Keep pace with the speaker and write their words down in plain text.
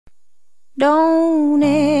Don't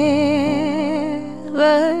ever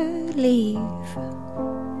leave.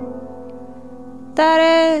 That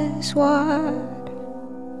is what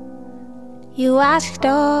you asked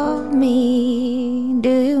of me. Do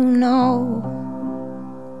you know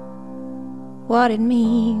what it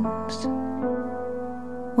means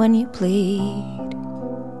when you plead?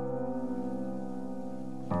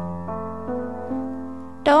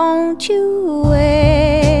 Don't you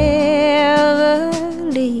ever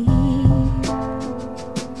leave.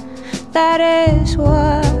 That is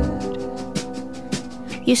what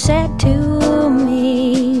you said to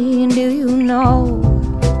me. Do you know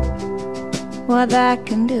what that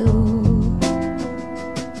can do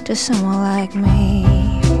to someone like me?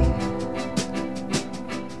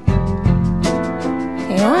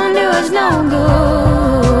 You won't do us no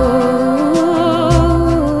good.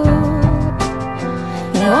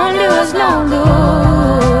 You won't do us no good.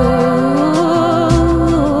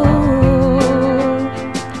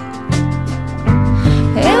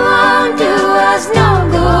 It won't do us no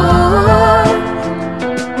good.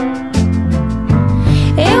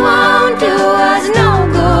 It won't do us no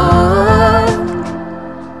good.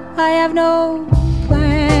 I have no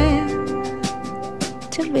plan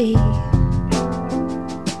to be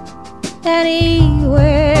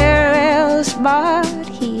anywhere else but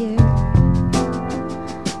here,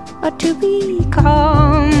 or to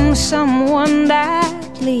become someone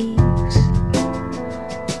that leaves.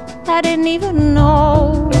 I didn't even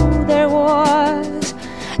know there was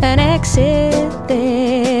an exit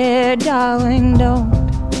there, darling. Don't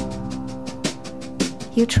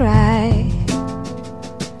you try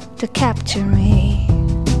to capture me.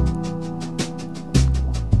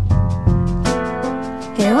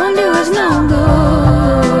 It won't do us no good.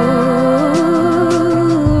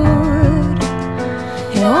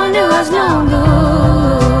 It won't do us no good.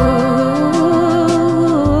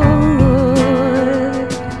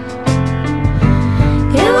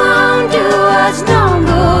 It won't do us no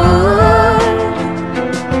good.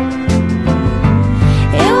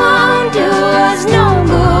 It won't do us no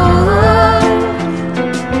good.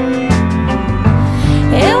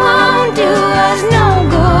 It won't do us no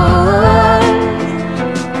good.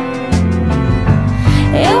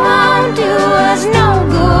 It won't do us no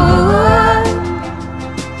good.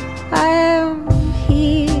 I am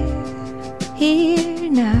here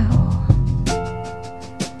now.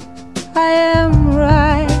 I am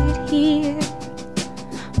right here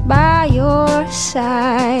by your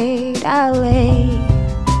side. I lay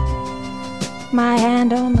my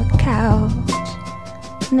hand on the couch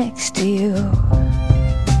next to you.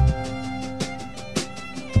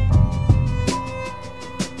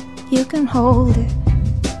 You can hold it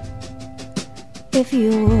if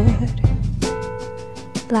you would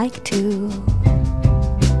like to.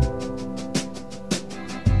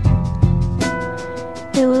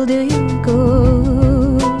 It will do you good.